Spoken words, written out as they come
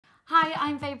Hi,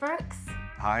 I'm Faye Brookes.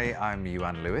 Hi, I'm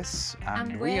Iwan Lewis,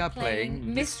 and we are playing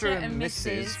Mr. and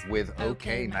Mrs. with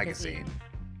OK Magazine.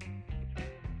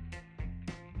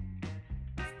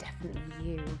 It's definitely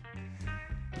you.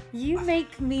 You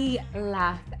make me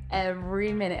laugh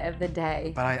every minute of the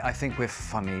day. But I think we're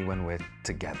funny when we're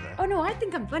together. Oh no, I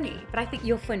think I'm funny, but I think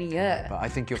you're funnier. But I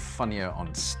think you're funnier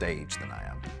on stage than I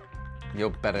am. You're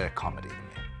better at comedy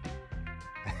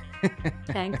than me.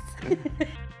 Thanks.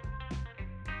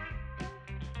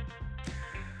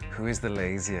 Who is the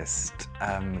laziest?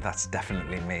 That's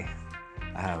definitely me.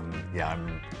 Yeah,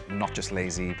 I'm not just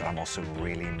lazy, but I'm also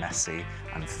really messy.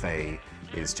 And Faye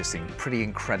is just pretty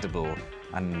incredible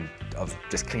and of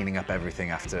just cleaning up everything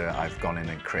after I've gone in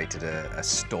and created a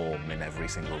storm in every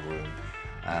single room.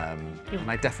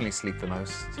 And I definitely sleep the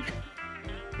most.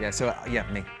 Yeah, so yeah,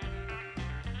 me.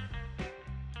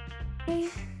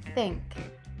 I think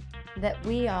that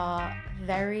we are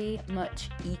very much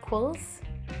equals.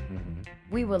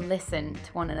 We will listen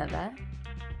to one another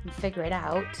and figure it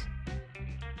out.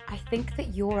 I think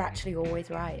that you're actually always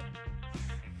right.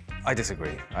 I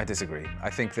disagree. I disagree. I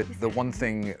think that the one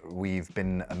thing we've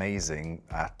been amazing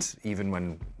at, even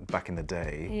when back in the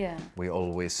day, we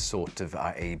always sort of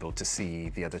are able to see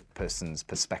the other person's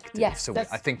perspective. Yes, so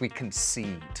I think we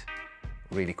concede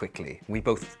really quickly. We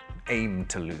both aim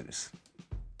to lose.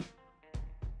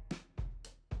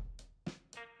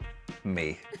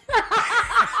 Me.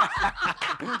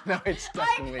 No, it's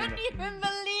definitely I couldn't even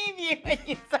believe you when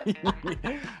you said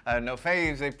that. No, Faye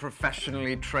is a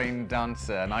professionally trained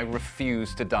dancer, and I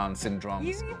refuse to dance in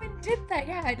drama school. You even did that,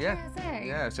 yeah.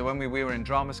 Yeah, so when we were in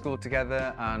drama school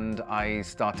together, and I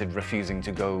started refusing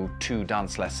to go to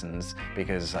dance lessons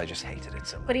because I just hated it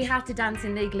so much. But he had to dance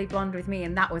in Legally Blonde with me,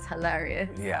 and that was hilarious.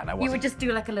 Yeah, and I wasn't. You would just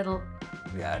do like a little...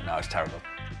 Yeah, no, it's terrible.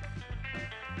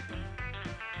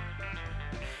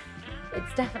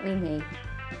 It's definitely me.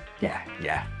 Yeah.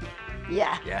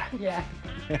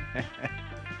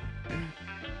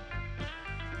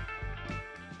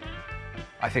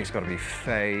 I think it's got to be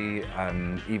Faye.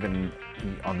 Even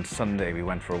on Sunday, we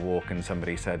went for a walk and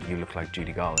somebody said, "You look like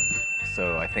Judy Garland."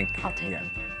 So I think, I'll take it.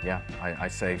 Yeah, I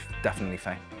say definitely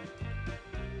Faye.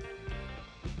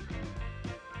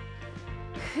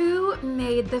 Who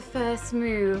made the first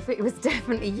move? It was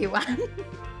definitely Iwan.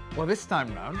 Well, this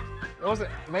time round, was it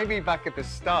maybe back at the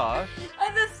start?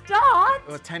 At the start?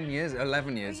 Well, 10 years,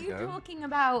 11 years ago. Are you talking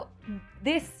about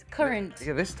this current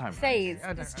this time phase,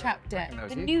 yeah, this chapter,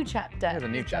 the you. new chapter? Yeah, the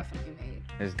new chapter. Definitely me.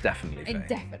 It's definitely Faye. It's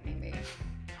definitely me.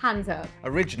 Hands up.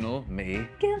 Original, me.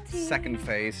 Guilty. Second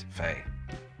phase, Faye.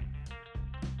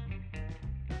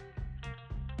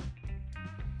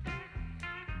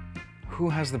 Who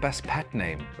has the best pet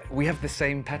name? We have the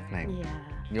same pet name. Yeah.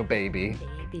 You're Baby.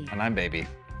 Baby. And I'm Baby.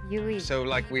 Yui. So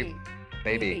like Baby.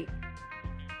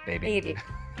 Baby.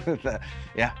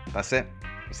 Yeah, that's it.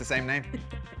 It's the same name.